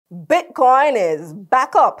Bitcoin is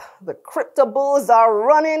back up. The crypto bulls are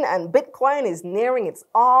running and Bitcoin is nearing its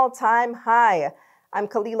all-time high. I'm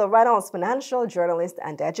Kalilah Reynolds, financial journalist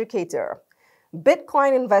and educator.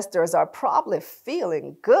 Bitcoin investors are probably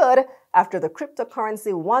feeling good after the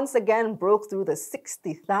cryptocurrency once again broke through the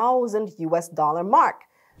 $60,000 mark.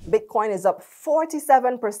 Bitcoin is up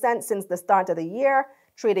 47% since the start of the year,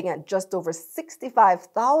 trading at just over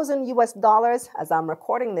 $65,000 as I'm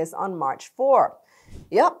recording this on March 4.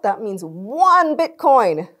 Yep, that means one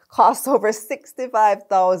Bitcoin costs over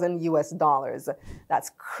 $65,000.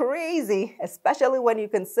 That's crazy, especially when you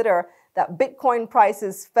consider that Bitcoin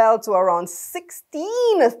prices fell to around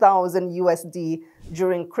 $16,000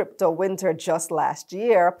 during crypto winter just last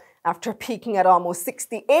year, after peaking at almost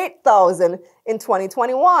 $68,000 in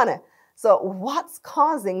 2021. So what's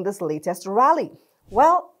causing this latest rally?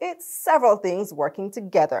 Well, it's several things working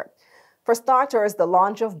together. For starters, the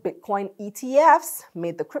launch of Bitcoin ETFs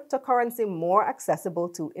made the cryptocurrency more accessible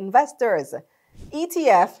to investors.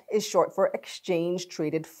 ETF is short for Exchange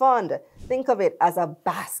Traded Fund. Think of it as a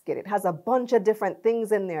basket. It has a bunch of different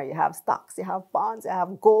things in there. You have stocks, you have bonds, you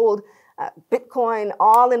have gold, Bitcoin,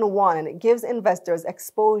 all in one. And it gives investors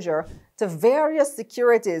exposure to various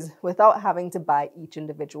securities without having to buy each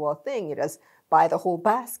individual thing. You just buy the whole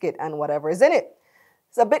basket and whatever is in it.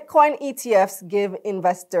 So Bitcoin ETFs give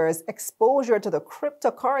investors exposure to the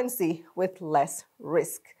cryptocurrency with less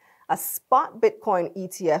risk. A spot Bitcoin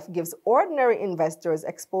ETF gives ordinary investors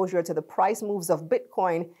exposure to the price moves of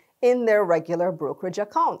Bitcoin in their regular brokerage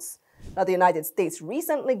accounts. Now, the United States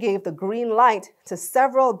recently gave the green light to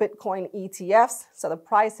several Bitcoin ETFs, so the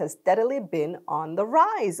price has steadily been on the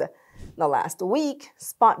rise. Now, last week,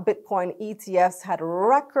 spot Bitcoin ETFs had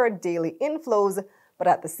record daily inflows, but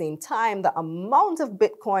at the same time, the amount of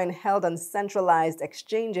Bitcoin held on centralized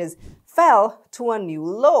exchanges fell to a new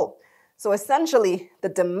low. So essentially, the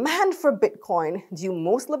demand for Bitcoin, due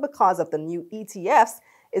mostly because of the new ETFs,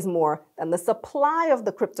 is more than the supply of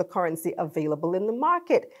the cryptocurrency available in the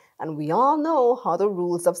market. And we all know how the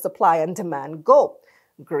rules of supply and demand go.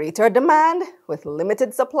 Greater demand with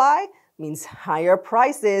limited supply means higher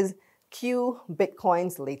prices. Cue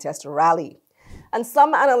Bitcoin's latest rally. And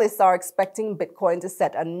some analysts are expecting Bitcoin to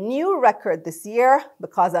set a new record this year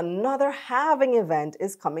because another halving event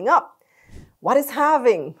is coming up. What is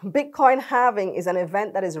halving? Bitcoin halving is an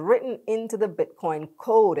event that is written into the Bitcoin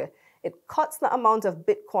code. It cuts the amount of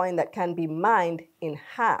Bitcoin that can be mined in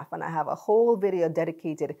half. And I have a whole video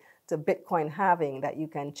dedicated to Bitcoin halving that you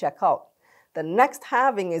can check out. The next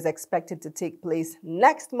halving is expected to take place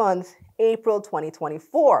next month, April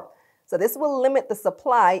 2024. So this will limit the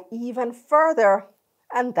supply even further,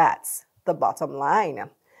 and that's the bottom line.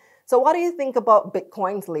 So what do you think about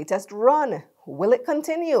Bitcoin's latest run? Will it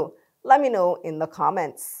continue? Let me know in the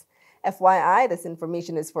comments. FYI, this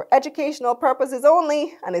information is for educational purposes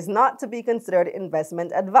only and is not to be considered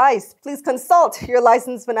investment advice. Please consult your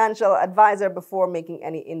licensed financial advisor before making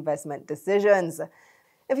any investment decisions.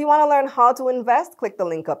 If you want to learn how to invest, click the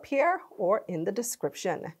link up here or in the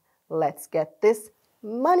description. Let's get this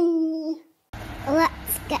money.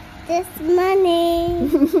 Let's get this money.